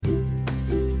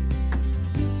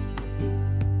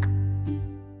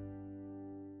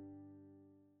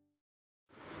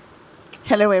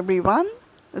Hello everyone,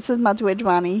 this is Madhu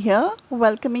Advani here,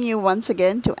 welcoming you once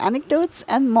again to Anecdotes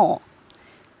and More.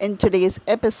 In today's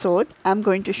episode, I'm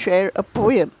going to share a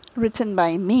poem written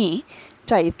by me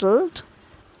titled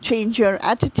Change Your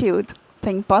Attitude,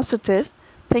 Think Positive,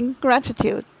 Think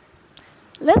Gratitude.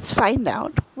 Let's find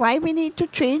out why we need to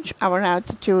change our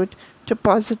attitude to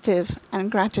positive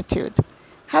and gratitude.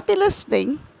 Happy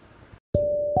listening!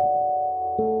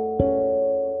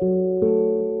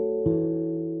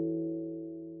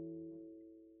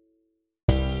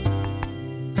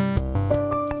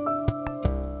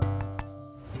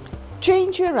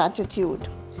 Change your attitude.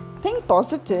 Think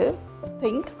positive,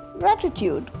 think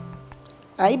gratitude.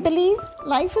 I believe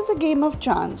life is a game of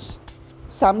chance.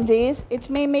 Some days it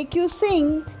may make you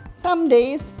sing, some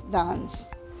days dance.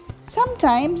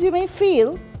 Sometimes you may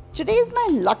feel today is my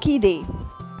lucky day.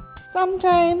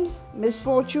 Sometimes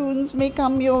misfortunes may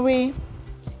come your way.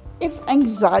 If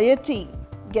anxiety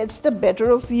gets the better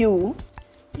of you,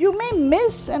 you may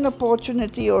miss an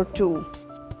opportunity or two.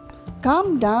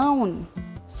 Calm down.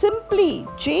 Simply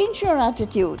change your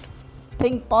attitude.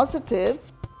 Think positive,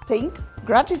 think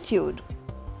gratitude.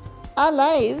 Our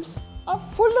lives are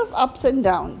full of ups and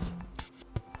downs.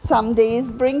 Some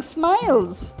days bring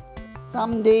smiles,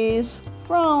 some days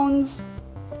frowns.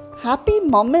 Happy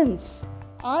moments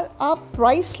are our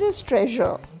priceless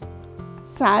treasure.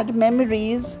 Sad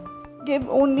memories give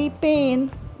only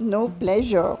pain, no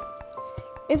pleasure.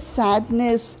 If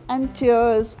sadness and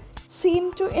tears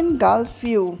seem to engulf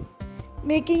you,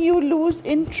 making you lose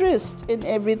interest in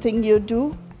everything you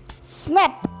do,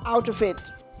 snap out of it.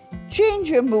 Change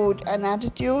your mood and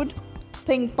attitude.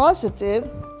 Think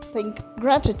positive, think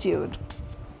gratitude.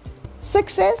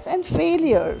 Success and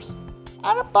failures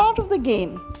are a part of the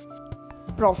game.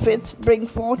 Profits bring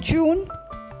fortune,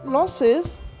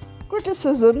 losses,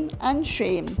 criticism and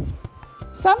shame.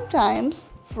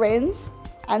 Sometimes friends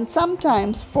and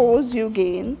sometimes foes you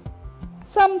gain.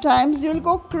 Sometimes you'll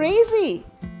go crazy.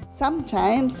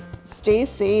 Sometimes stay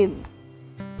sane.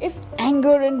 If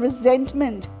anger and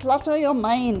resentment clutter your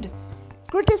mind,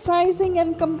 criticizing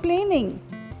and complaining,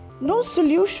 no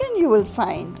solution you will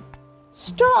find.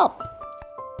 Stop.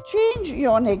 Change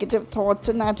your negative thoughts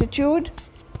and attitude.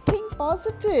 Think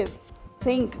positive.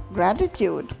 Think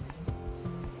gratitude.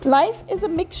 Life is a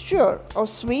mixture of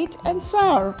sweet and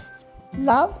sour.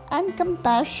 Love and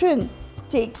compassion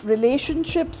take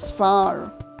relationships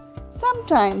far.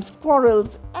 Sometimes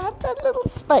quarrels add that little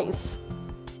spice.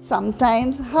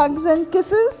 Sometimes hugs and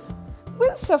kisses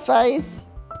will suffice.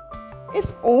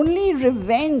 If only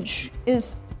revenge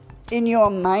is in your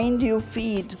mind you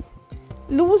feed,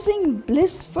 losing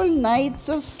blissful nights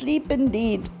of sleep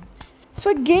indeed.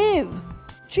 Forgive,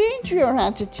 change your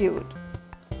attitude.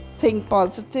 Think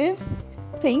positive,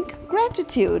 think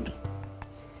gratitude.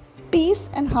 Peace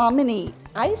and harmony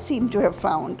I seem to have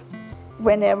found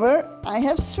whenever I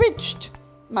have switched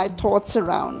my thoughts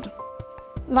around.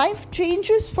 Life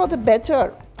changes for the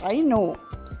better, I know,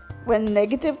 when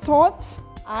negative thoughts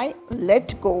I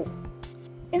let go.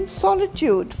 In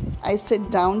solitude, I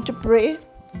sit down to pray,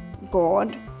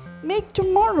 God, make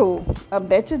tomorrow a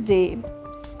better day.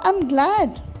 I'm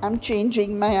glad I'm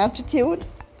changing my attitude.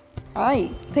 I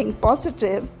think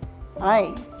positive,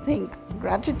 I think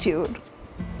gratitude.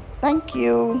 Thank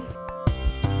you.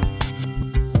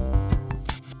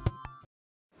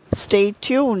 Stay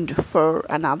tuned for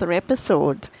another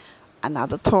episode,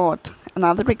 another thought,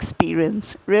 another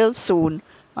experience real soon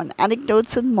on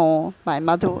Anecdotes and More by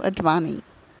Madhu Advani.